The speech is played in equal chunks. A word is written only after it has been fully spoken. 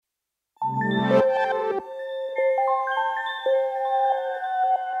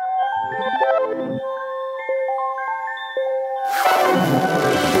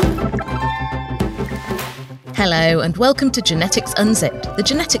Hello and welcome to Genetics Unzipped, the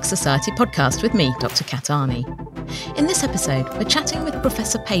Genetics Society podcast with me, Dr. Kat Arney. In this episode, we're chatting with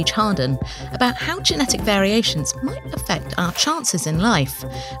Professor Paige Harden about how genetic variations might affect our chances in life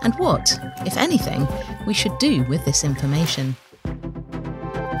and what, if anything, we should do with this information.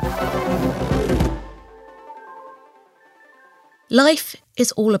 Life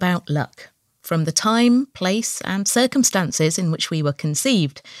is all about luck. From the time, place and circumstances in which we were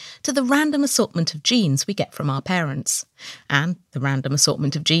conceived to the random assortment of genes we get from our parents and the random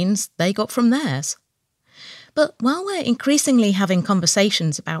assortment of genes they got from theirs. But while we're increasingly having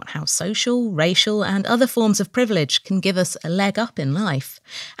conversations about how social, racial and other forms of privilege can give us a leg up in life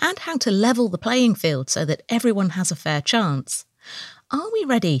and how to level the playing field so that everyone has a fair chance, are we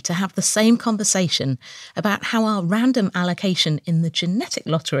ready to have the same conversation about how our random allocation in the genetic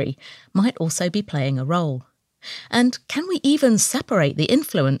lottery might also be playing a role? And can we even separate the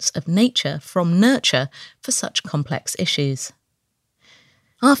influence of nature from nurture for such complex issues?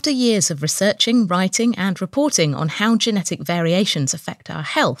 After years of researching, writing and reporting on how genetic variations affect our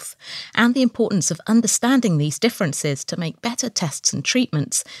health and the importance of understanding these differences to make better tests and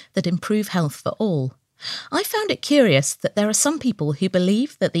treatments that improve health for all, I found it curious that there are some people who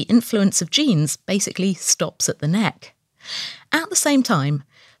believe that the influence of genes basically stops at the neck. At the same time,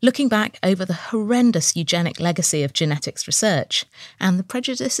 looking back over the horrendous eugenic legacy of genetics research and the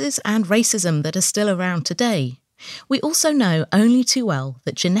prejudices and racism that are still around today, we also know only too well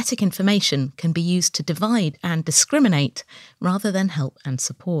that genetic information can be used to divide and discriminate rather than help and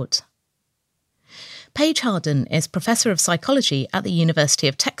support. Paige Harden is Professor of Psychology at the University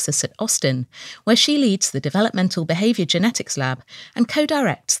of Texas at Austin, where she leads the Developmental Behavior Genetics Lab and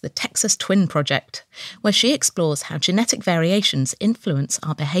co-directs the Texas Twin Project, where she explores how genetic variations influence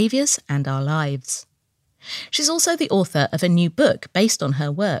our behaviors and our lives. She's also the author of a new book based on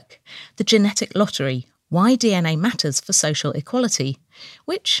her work, The Genetic Lottery: Why DNA Matters for Social Equality,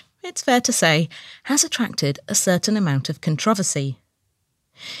 which, it's fair to say, has attracted a certain amount of controversy.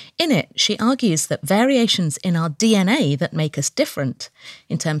 In it, she argues that variations in our DNA that make us different,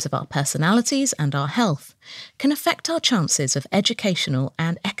 in terms of our personalities and our health, can affect our chances of educational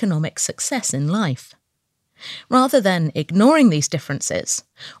and economic success in life. Rather than ignoring these differences,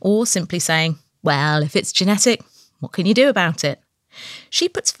 or simply saying, well, if it's genetic, what can you do about it? She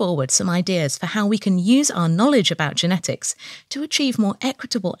puts forward some ideas for how we can use our knowledge about genetics to achieve more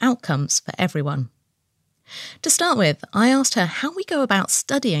equitable outcomes for everyone. To start with, I asked her how we go about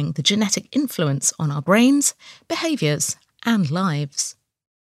studying the genetic influence on our brains, behaviours, and lives.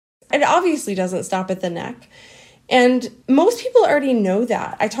 It obviously doesn't stop at the neck. And most people already know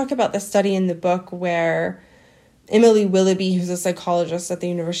that. I talk about this study in the book where Emily Willoughby, who's a psychologist at the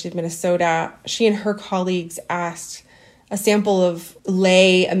University of Minnesota, she and her colleagues asked a sample of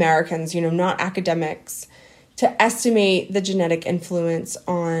lay Americans, not academics, to estimate the genetic influence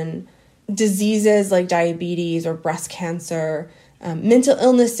on diseases like diabetes or breast cancer, mental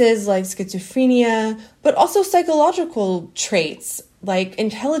illnesses like schizophrenia, but also psychological traits like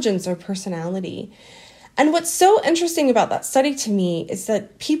intelligence or personality. And what's so interesting about that study to me is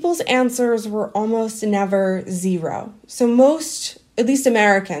that people's answers were almost never zero. So most, at least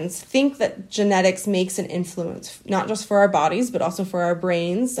Americans, think that genetics makes an influence, not just for our bodies, but also for our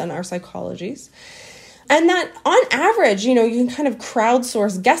brains and our psychologies. And that on average, you can kind of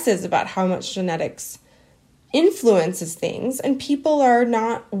crowdsource guesses about how much genetics influences things, and people are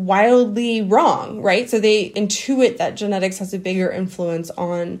not wildly wrong, right? So they intuit that genetics has a bigger influence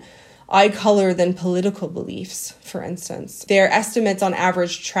on eye color than political beliefs, for instance. Their estimates on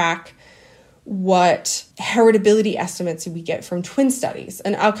average track what heritability estimates we get from twin studies.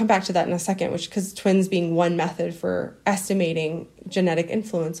 And I'll come back to that in a second, because twins being one method for estimating genetic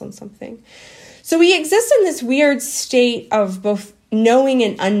influence on something. So we exist in this weird state of both knowing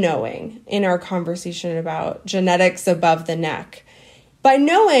and unknowing in our conversation about genetics above the neck. By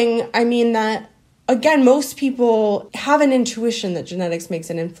knowing, I mean that, again, most people have an intuition that genetics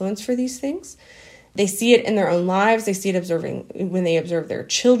makes an influence for these things. They see it in their own lives. They see it when they observe their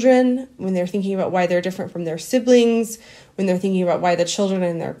children, when they're thinking about why they're different from their siblings, when they're thinking about why the children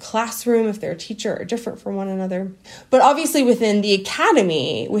in their classroom, if they're a teacher, are different from one another. But obviously within the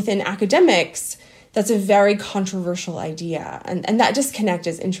academy, within academics, that's a very controversial idea. And that disconnect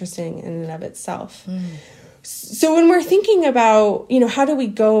is interesting in and of itself. So when we're thinking about, how do we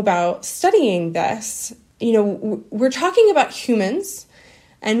go about studying this, we're talking about humans,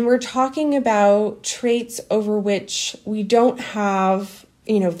 and we're talking about traits over which we don't have,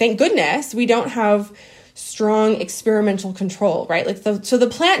 thank goodness, we don't have strong experimental control, right? So the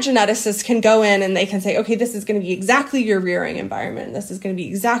plant geneticists can go in and they can say, okay, this is going to be exactly your rearing environment. This is going to be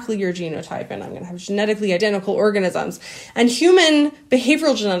exactly your genotype, and I'm going to have genetically identical organisms. And human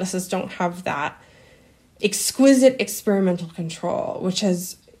behavioral geneticists don't have that exquisite experimental control, which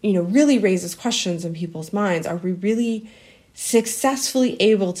has, really raises questions in people's minds. Are we really successfully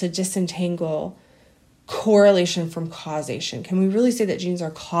able to disentangle correlation from causation? Can we really say that genes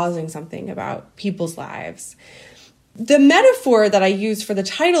are causing something about people's lives? The metaphor that I use for the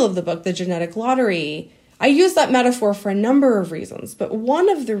title of the book, The Genetic Lottery, I use that metaphor for a number of reasons, but one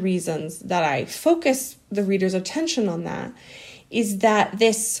of the reasons that I focus the reader's attention on that is that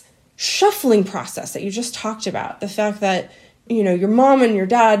this shuffling process that you just talked about, the fact that, your mom and your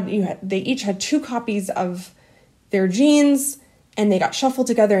dad, they each had 2 copies of their genes, and they got shuffled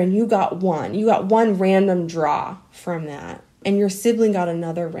together, and you got one. You got one random draw from that, and your sibling got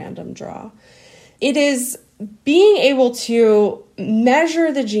another random draw. It is being able to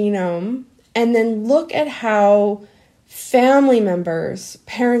measure the genome and then look at how family members,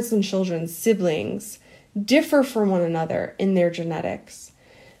 parents and children, siblings, differ from one another in their genetics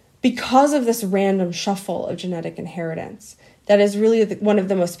because of this random shuffle of genetic inheritance. That is really one of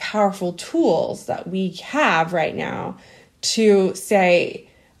the most powerful tools that we have right now to say,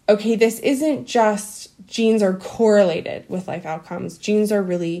 okay, this isn't just genes are correlated with life outcomes. Genes are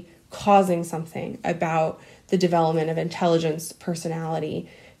really causing something about the development of intelligence, personality,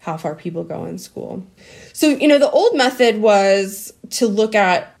 how far people go in school. So, the old method was to look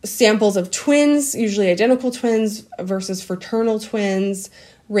at samples of twins, usually identical twins versus fraternal twins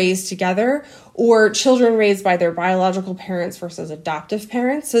raised together, or children raised by their biological parents versus adoptive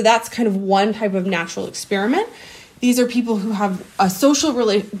parents. So that's kind of one type of natural experiment. These are people who have a social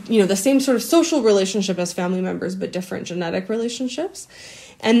the same sort of social relationship as family members, but different genetic relationships.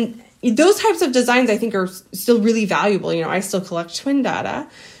 And those types of designs, I think, are still really valuable. I still collect twin data.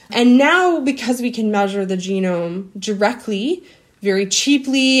 And now, because we can measure the genome directly, very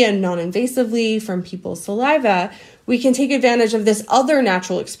cheaply and non-invasively from people's saliva, we can take advantage of this other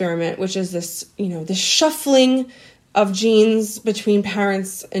natural experiment, which is this, this shuffling of genes between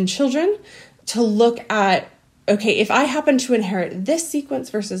parents and children to look at, okay, if I happen to inherit this sequence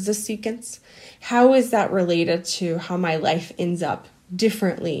versus this sequence, how is that related to how my life ends up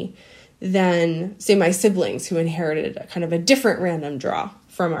differently than, say, my siblings who inherited a different random draw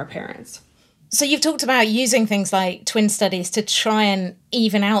from our parents? So you've talked about using things like twin studies to try and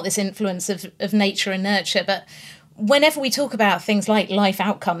even out this influence of nature and nurture. But whenever we talk about things like life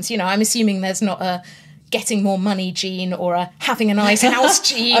outcomes, I'm assuming there's not a getting more money gene or a having a nice house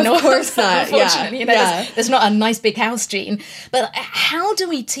gene. Of course not. Yeah. There's not a nice big house gene. But how do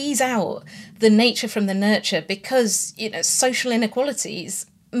we tease out the nature from the nurture? Because, social inequalities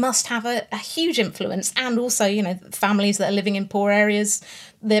must have a huge influence. And also, families that are living in poor areas,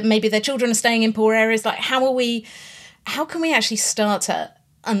 that maybe their children are staying in poor areas. Like, how can we actually start to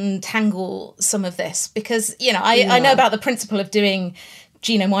untangle some of this? Because, I know about the principle of doing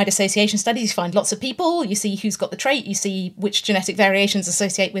genome-wide association studies. You find lots of people, you see who's got the trait, you see which genetic variations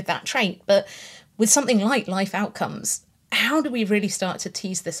associate with that trait. But with something like life outcomes, how do we really start to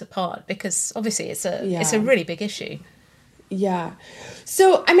tease this apart? Because obviously it's a really big issue. Yeah.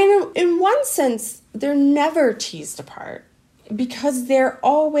 So, in one sense, they're never teased apart because they're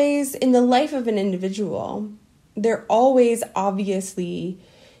always, in the life of an individual, they're always obviously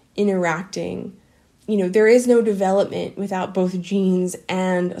interacting. There is no development without both genes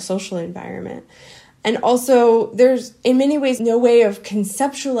and a social environment. And also, there's, in many ways, no way of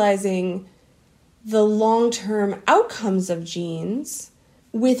conceptualizing the long-term outcomes of genes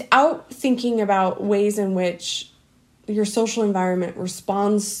without thinking about ways in which your social environment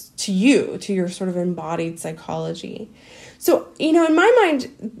responds to you, to your sort of embodied psychology. So, in my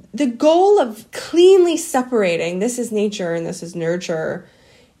mind, the goal of cleanly separating this is nature and this is nurture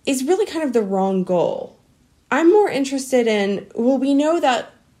is really kind of the wrong goal. I'm more interested in, we know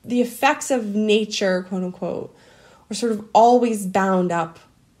that the effects of nature, quote unquote, are sort of always bound up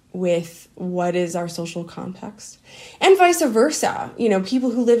with what is our social context. And vice versa.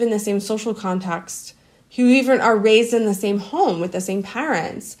 People who live in the same social context, who even are raised in the same home with the same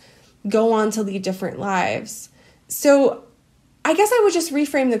parents, go on to lead different lives. So I guess I would just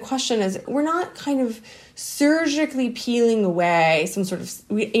reframe the question as we're not kind of surgically peeling away some sort of,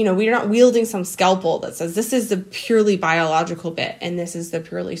 we're not wielding some scalpel that says this is the purely biological bit and this is the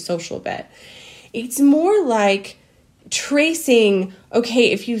purely social bit. It's more like tracing,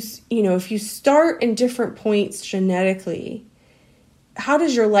 okay, if you start in different points genetically, how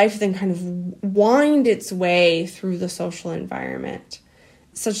does your life then kind of wind its way through the social environment?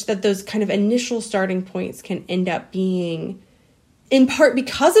 such that those kind of initial starting points can end up being, in part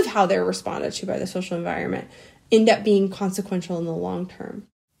because of how they're responded to by the social environment, end up being consequential in the long term.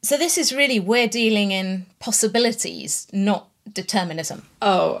 So this is really, we're dealing in possibilities, not determinism.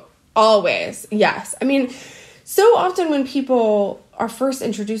 Oh, always. Yes. I mean, so often when people are first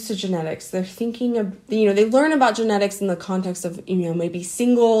introduced to genetics, they're thinking of, they learn about genetics in the context of, maybe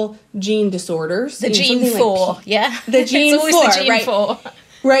single gene disorders. The gene 4, yeah? The gene 4, the gene right? 4.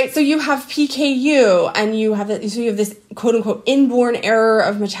 Right, so you have PKU, and you have this quote unquote inborn error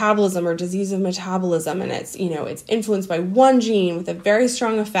of metabolism or disease of metabolism, and it's it's influenced by one gene with a very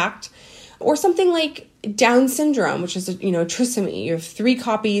strong effect, or something like Down syndrome, which is a trisomy. You have 3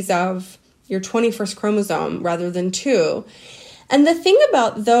 copies of your 21st chromosome rather than 2, and the thing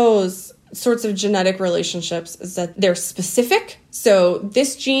about those sorts of genetic relationships is that they're specific. So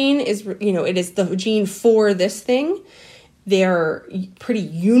this gene is it is the gene for this thing. They're pretty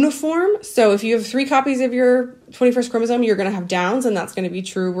uniform. So if you have 3 copies of your 21st chromosome, you're going to have Downs, and that's going to be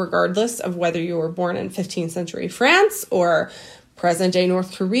true regardless of whether you were born in 15th century France or present-day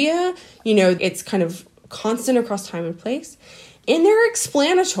North Korea. It's kind of constant across time and place. And they're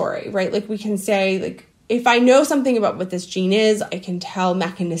explanatory, right? Like we can say, like, if I know something about what this gene is, I can tell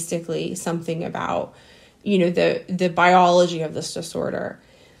mechanistically something about, the biology of this disorder.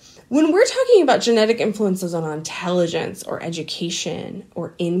 When we're talking about genetic influences on intelligence or education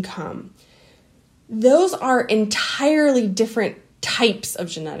or income, those are entirely different types of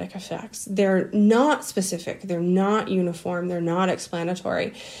genetic effects. They're not specific. They're not uniform. They're not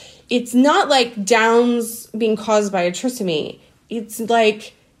explanatory. It's not like Downs being caused by a trisomy. It's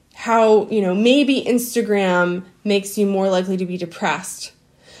like how, maybe Instagram makes you more likely to be depressed,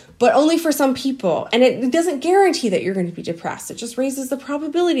 but only for some people. And it doesn't guarantee that you're going to be depressed. It just raises the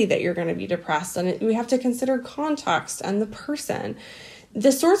probability that you're going to be depressed. And we have to consider context and the person.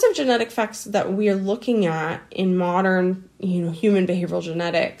 The sorts of genetic effects that we are looking at in modern, human behavioral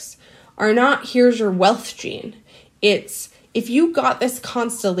genetics are not, here's your wealth gene. It's, if you got this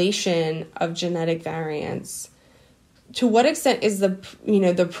constellation of genetic variants, to what extent is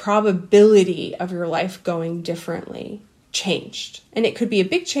the probability of your life going differently changed? And it could be a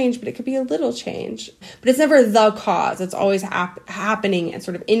big change, but it could be a little change. But it's never the cause. It's always happening and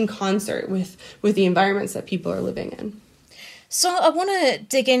sort of in concert with the environments that people are living in. So I want to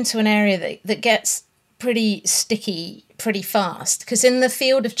dig into an area that gets pretty sticky pretty fast, because in the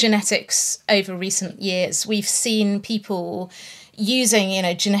field of genetics over recent years, we've seen people using,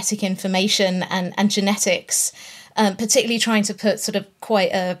 genetic information and genetics, particularly trying to put sort of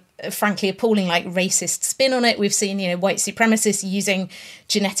quite a frankly appalling, like, racist spin on it. We've seen, white supremacists using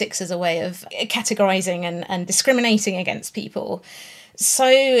genetics as a way of categorizing and discriminating against people.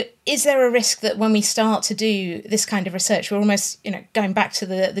 So is there a risk that when we start to do this kind of research, we're almost, going back to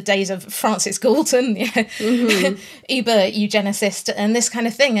the days of Francis Galton, mm-hmm. Uber eugenicist and this kind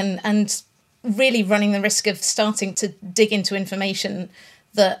of thing, and really running the risk of starting to dig into information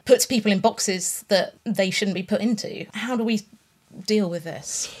that puts people in boxes that they shouldn't be put into? How do we deal with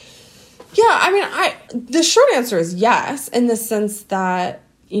this? Yeah, I mean, the short answer is yes, in the sense that,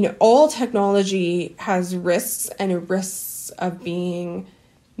 all technology has risks, and risks of being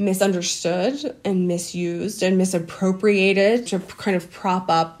misunderstood and misused and misappropriated to kind of prop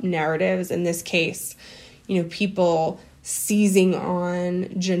up narratives. In this case, people seizing on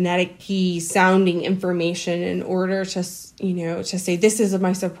genetic-y sounding information in order to, to say, this is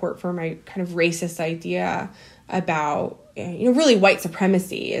my support for my kind of racist idea about, really white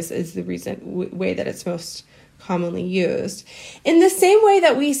supremacy is the way that it's most commonly used. In the same way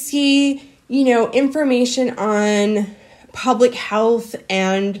that we see, information on public health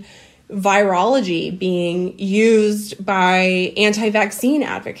and virology being used by anti-vaccine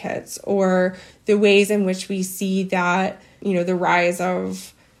advocates, or the ways in which we see that, the rise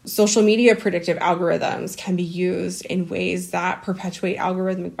of social media predictive algorithms can be used in ways that perpetuate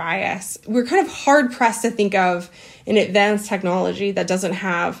algorithmic bias. We're kind of hard-pressed to think of an advanced technology that doesn't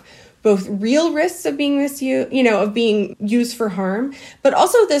have both real risks of being misused, of being used for harm, but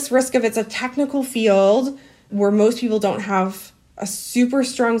also this risk of it's a technical field where most people don't have a super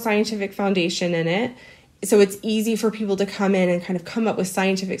strong scientific foundation in it. So it's easy for people to come in and kind of come up with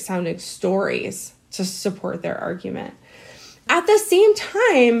scientific sounding stories to support their argument. At the same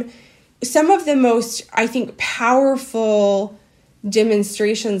time, some of the most, I think, powerful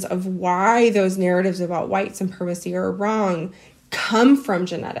demonstrations of why those narratives about white supremacy are wrong come from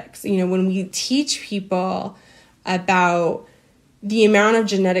genetics. When we teach people about the amount of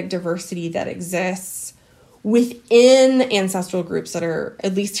genetic diversity that exists, within ancestral groups that are,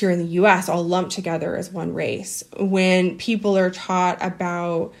 at least here in the US, all lumped together as one race, when people are taught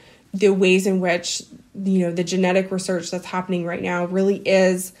about the ways in which, the genetic research that's happening right now really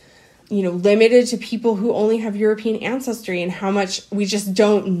is, limited to people who only have European ancestry, and how much we just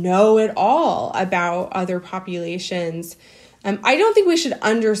don't know at all about other populations. I don't think we should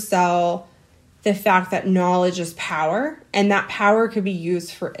undersell the fact that knowledge is power, and that power could be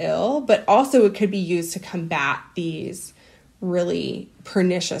used for ill, but also it could be used to combat these really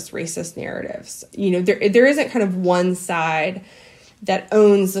pernicious racist narratives. There isn't kind of one side that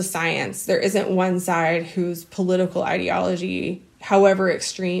owns the science. There isn't one side whose political ideology, however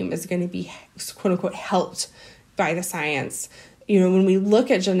extreme, is going to be, quote unquote, helped by the science. When we look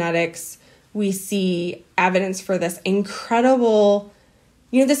at genetics, we see evidence for this incredible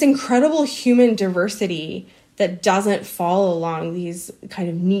human diversity that doesn't fall along these kind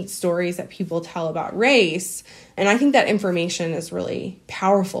of neat stories that people tell about race. And I think that information is really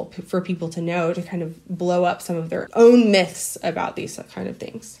powerful for people to know, to kind of blow up some of their own myths about these kind of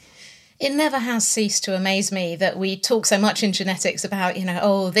things. It never has ceased to amaze me that we talk so much in genetics about,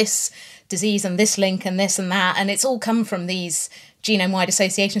 this disease and this link and this and that. And it's all come from these genome-wide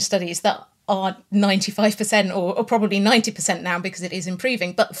association studies that are 95% or probably 90% now, because it is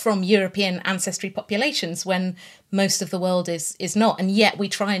improving, but from European ancestry populations, when most of the world is not. And yet we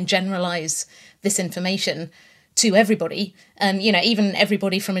try and generalise this information to everybody, even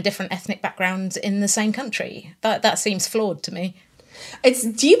everybody from a different ethnic background in the same country. That seems flawed to me. It's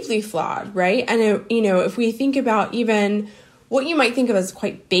deeply flawed, right? And, if we think about even what you might think of as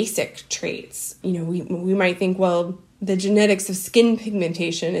quite basic traits, we might think, well, the genetics of skin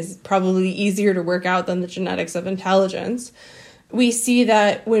pigmentation is probably easier to work out than the genetics of intelligence. We see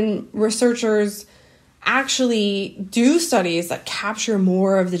that when researchers actually do studies that capture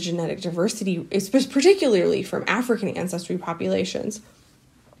more of the genetic diversity, particularly from African ancestry populations,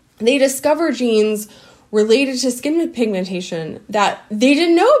 they discover genes related to skin pigmentation that they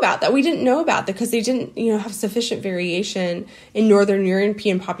didn't know about, that we didn't know about, because they didn't, have sufficient variation in Northern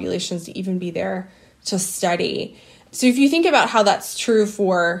European populations to even be there to study. So if you think about how that's true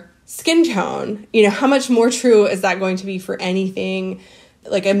for skin tone, how much more true is that going to be for anything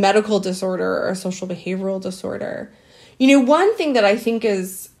like a medical disorder or a social behavioral disorder? One thing that I think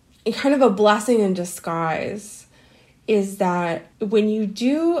is kind of a blessing in disguise is that when you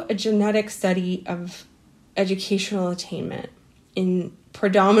do a genetic study of educational attainment in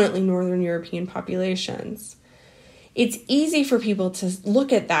predominantly Northern European populations, it's easy for people to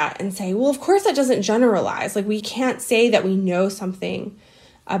look at that and say, well, of course that doesn't generalize. Like, we can't say that we know something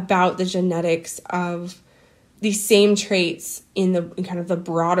about the genetics of these same traits in kind of the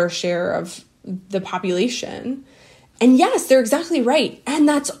broader share of the population. And yes, they're exactly right. And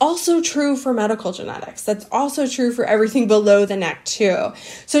that's also true for medical genetics. That's also true for everything below the neck too.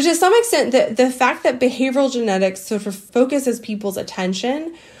 So to some extent, the fact that behavioral genetics sort of focuses people's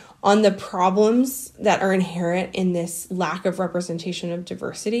attention on the problems that are inherent in this lack of representation of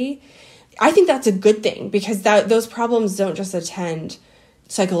diversity, I think that's a good thing, because those problems don't just attend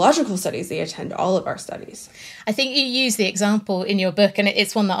psychological studies, they attend all of our studies. I think you use the example in your book, and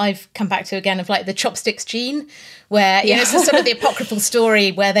it's one that I've come back to again, of like the chopsticks gene, where it's sort of the apocryphal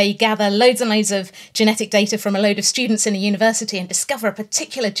story where they gather loads and loads of genetic data from a load of students in a university and discover a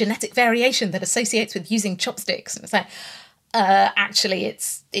particular genetic variation that associates with using chopsticks. And it's like, actually,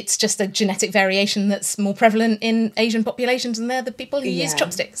 it's just a genetic variation that's more prevalent in Asian populations, and they're the people who use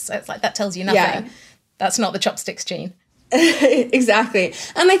chopsticks. So it's like, that tells you nothing. Yeah. That's not the chopsticks gene. Exactly.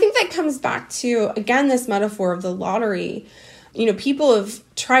 And I think that comes back to, again, this metaphor of the lottery. People have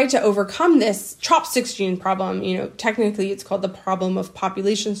tried to overcome this chopsticks gene problem. Technically it's called the problem of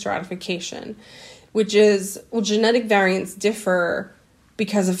population stratification, which is, well, genetic variants differ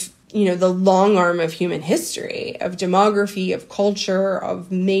because of the long arm of human history, of demography, of culture,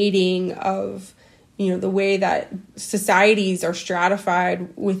 of mating, of, the way that societies are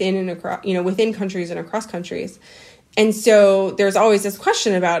stratified within and across, within countries and across countries. And so there's always this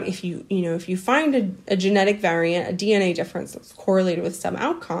question about if you find a genetic variant, a DNA difference that's correlated with some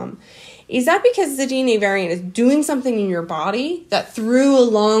outcome, is that because the DNA variant is doing something in your body that through a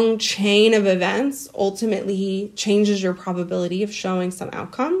long chain of events ultimately changes your probability of showing some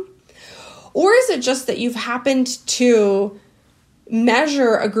outcome? Or is it just that you've happened to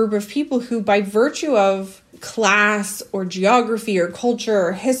measure a group of people who, by virtue of class or geography or culture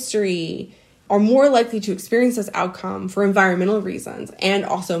or history, are more likely to experience this outcome for environmental reasons, and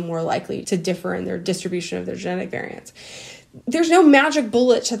also more likely to differ in their distribution of their genetic variants? There's no magic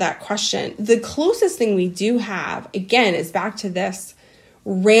bullet to that question. The closest thing we do have, again, is back to this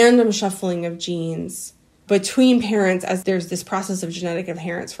random shuffling of genes between parents as there's this process of genetic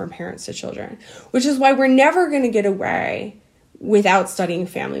inheritance from parents to children, which is why we're never going to get away without studying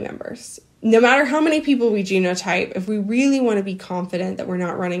family members. No matter how many people we genotype, if we really want to be confident that we're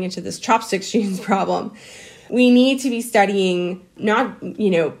not running into this chopsticks genes problem, we need to be studying not,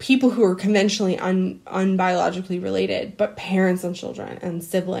 people who are conventionally unbiologically related, but parents and children and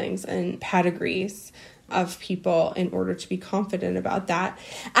siblings and pedigrees of people in order to be confident about that.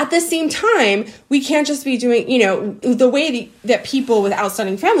 At the same time, we can't just be doing, the way that people without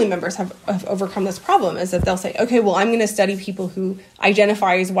studying family members have overcome this problem is that they'll say, okay, well, I'm going to study people who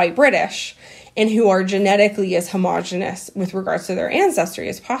identify as white British and who are genetically as homogenous with regards to their ancestry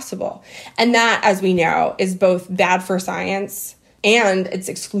as possible. And that, as we know, is both bad for science and it's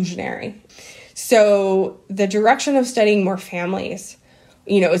exclusionary. So the direction of studying more families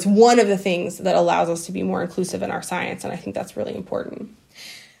is one of the things that allows us to be more inclusive in our science. And I think that's really important.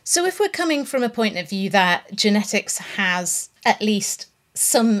 So if we're coming from a point of view that genetics has at least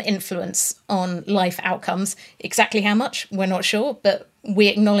some influence on life outcomes, exactly how much, we're not sure, but we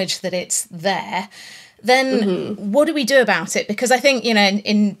acknowledge that it's there, then what do we do about it? Because I think,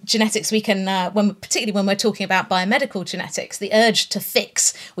 in genetics, we can, particularly when we're talking about biomedical genetics, the urge to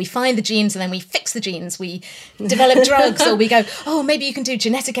fix, we find the genes and then we fix the genes, we develop drugs, or we go, oh, maybe you can do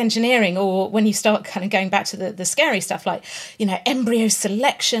genetic engineering, or when you start kind of going back to the scary stuff like, embryo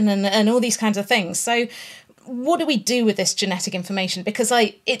selection and all these kinds of things. So what do we do with this genetic information? Because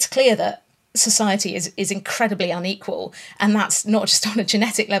it's clear that society is incredibly unequal, and that's not just on a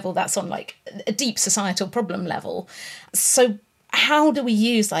genetic level, that's on like a deep societal problem level. So how do we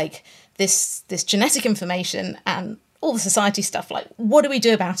use this genetic information and all the society stuff? Like, what do we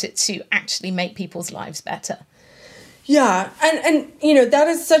do about it to actually make people's lives better? Yeah, and that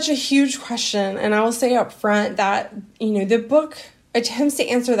is such a huge question, and I will say up front that the book attempts to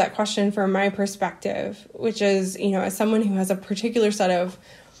answer that question from my perspective, which is as someone who has a particular set of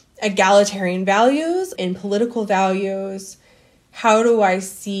egalitarian values and political values, how do I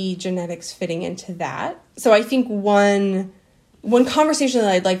see genetics fitting into that? So I think one conversation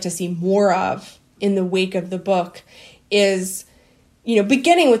that I'd like to see more of in the wake of the book is,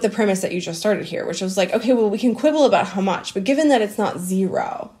 beginning with the premise that you just started here, which was like, okay, well, we can quibble about how much, but given that it's not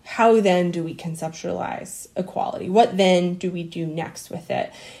zero, how then do we conceptualize equality? What then do we do next with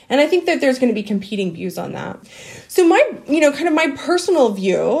it? And I think that there's going to be competing views on that. So my personal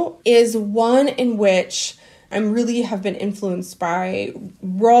view is one in which I really have been influenced by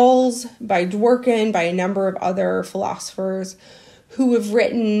Rawls, by Dworkin, by a number of other philosophers who have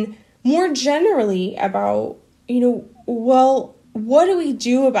written more generally about, what do we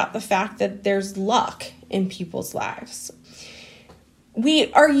do about the fact that there's luck in people's lives?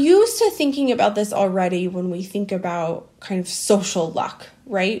 We are used to thinking about this already when we think about kind of social luck,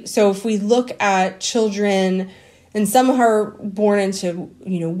 right? So if we look at children, and some are born into,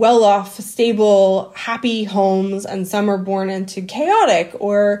 well-off, stable, happy homes, and some are born into chaotic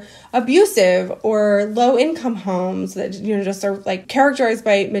or abusive or low-income homes that, just are like characterized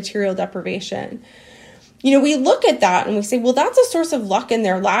by material deprivation. We look at that and we say, well, that's a source of luck in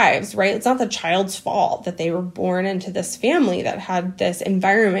their lives, right? It's not the child's fault that they were born into this family that had this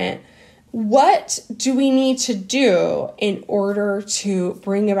environment. What do we need to do in order to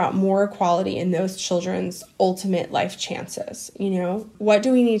bring about more equality in those children's ultimate life chances? What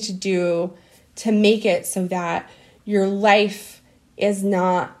do we need to do to make it so that your life is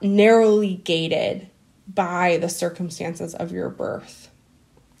not narrowly gated by the circumstances of your birth?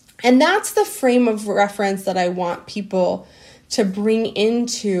 And that's the frame of reference that I want people to bring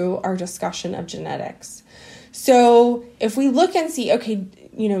into our discussion of genetics. So if we look and see, okay,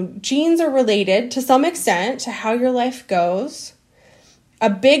 genes are related to some extent to how your life goes. A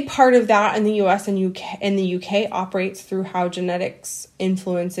big part of that in the US and the UK operates through how genetics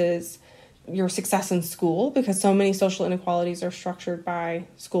influences your success in school, because so many social inequalities are structured by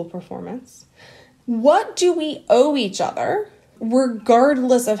school performance. What do we owe each other,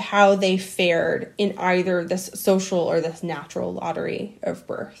 regardless of how they fared in either this social or this natural lottery of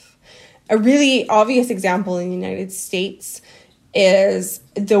birth? A really obvious example in the United States is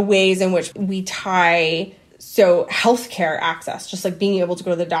the ways in which we tie healthcare access, just like being able to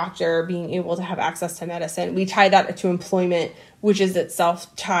go to the doctor, being able to have access to medicine, we tie that to employment, which is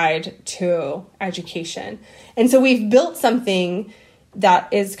itself tied to education. And so we've built something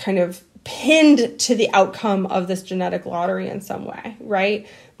that is kind of pinned to the outcome of this genetic lottery in some way, right?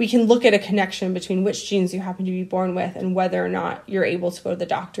 We can look at a connection between which genes you happen to be born with and whether or not you're able to go to the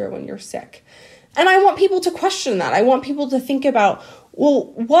doctor when you're sick. And I want people to question that. I want people to think about, well,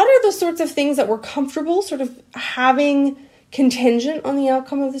 what are the sorts of things that we're comfortable sort of having contingent on the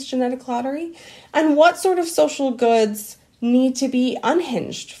outcome of this genetic lottery, and what sort of social goods need to be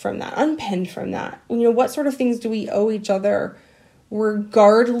unhinged from that, unpinned from that. What sort of things do we owe each other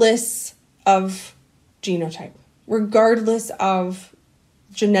regardless of genotype, regardless of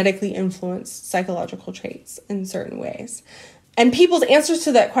genetically influenced psychological traits in certain ways? And people's answers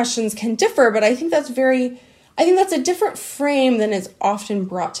to that questions can differ, but I think that's a different frame than is often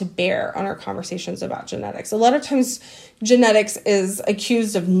brought to bear on our conversations about genetics. A lot of times genetics is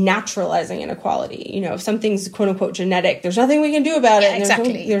accused of naturalizing inequality. If something's quote unquote genetic, there's nothing we can do about it. And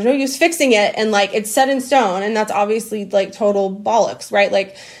exactly. There's no use fixing it. And it's set in stone. And that's obviously total bollocks,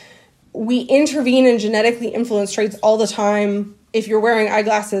 right? We intervene in genetically influenced traits all the time. If you're wearing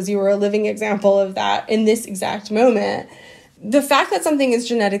eyeglasses, you are a living example of that in this exact moment. The fact that something is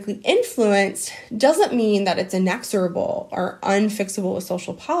genetically influenced doesn't mean that it's inexorable or unfixable with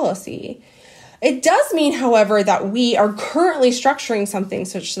social policy. It does mean, however, that we are currently structuring something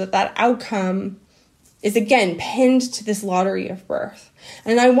such that that outcome is, again, pinned to this lottery of birth.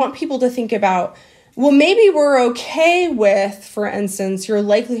 And I want people to think about, well, maybe we're okay with, for instance, your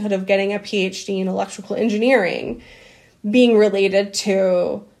likelihood of getting a PhD in electrical engineering being related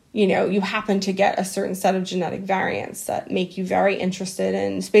to you happen to get a certain set of genetic variants that make you very interested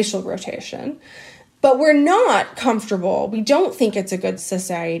in spatial rotation. But we're not comfortable. We don't think it's a good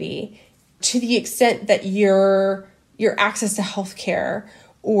society to the extent that your access to healthcare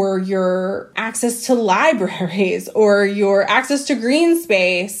or your access to libraries or your access to green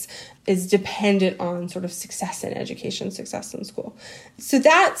space is dependent on sort of success in education, success in school. So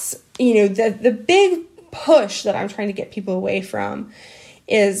that's, the big push that I'm trying to get people away from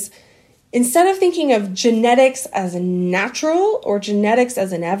is, instead of thinking of genetics as natural or genetics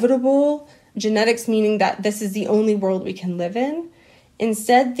as inevitable, genetics meaning that this is the only world we can live in,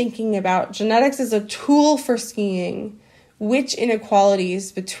 instead thinking about genetics as a tool for seeing which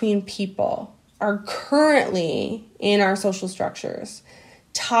inequalities between people are currently in our social structures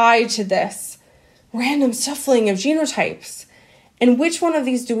tied to this random shuffling of genotypes. And which one of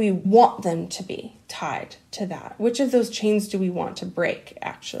these do we want them to be tied to that? Which of those chains do we want to break,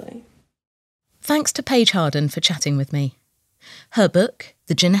 actually? Thanks to Paige Harden for chatting with me. Her book,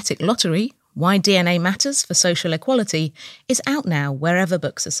 The Genetic Lottery, Why DNA Matters for Social Equality, is out now wherever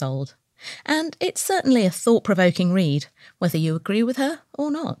books are sold. And it's certainly a thought-provoking read, whether you agree with her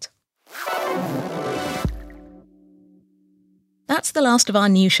or not. That's the last of our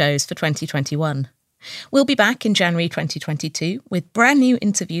new shows for 2021. We'll be back in January 2022 with brand new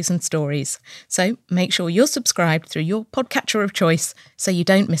interviews and stories, so make sure you're subscribed through your podcatcher of choice so you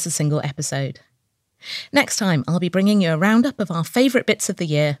don't miss a single episode. Next time, I'll be bringing you a roundup of our favourite bits of the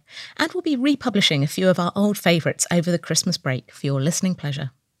year, and we'll be republishing a few of our old favourites over the Christmas break for your listening pleasure.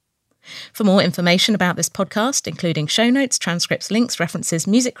 For more information about this podcast, including show notes, transcripts, links, references,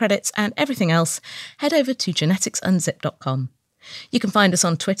 music credits, and everything else, head over to geneticsunzip.com. You can find us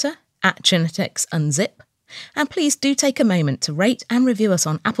on Twitter @geneticsunzip. And please do take a moment to rate and review us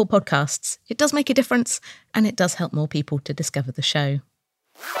on Apple Podcasts. It does make a difference, and it does help more people to discover the show.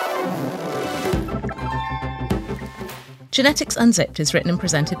 Genetics Unzipped is written and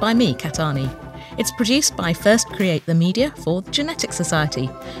presented by me, Kat Arney. It's produced by First Create the Media for the Genetics Society,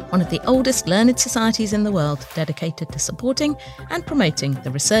 one of the oldest learned societies in the world dedicated to supporting and promoting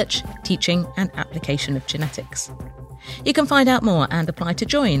the research, teaching and application of genetics. You can find out more and apply to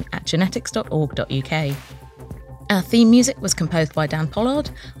join at genetics.org.uk. Our theme music was composed by Dan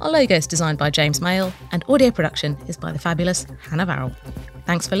Pollard, our logo is designed by James Mayle, and audio production is by the fabulous Hannah Varrell.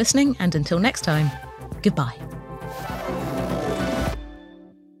 Thanks for listening, and until next time, goodbye.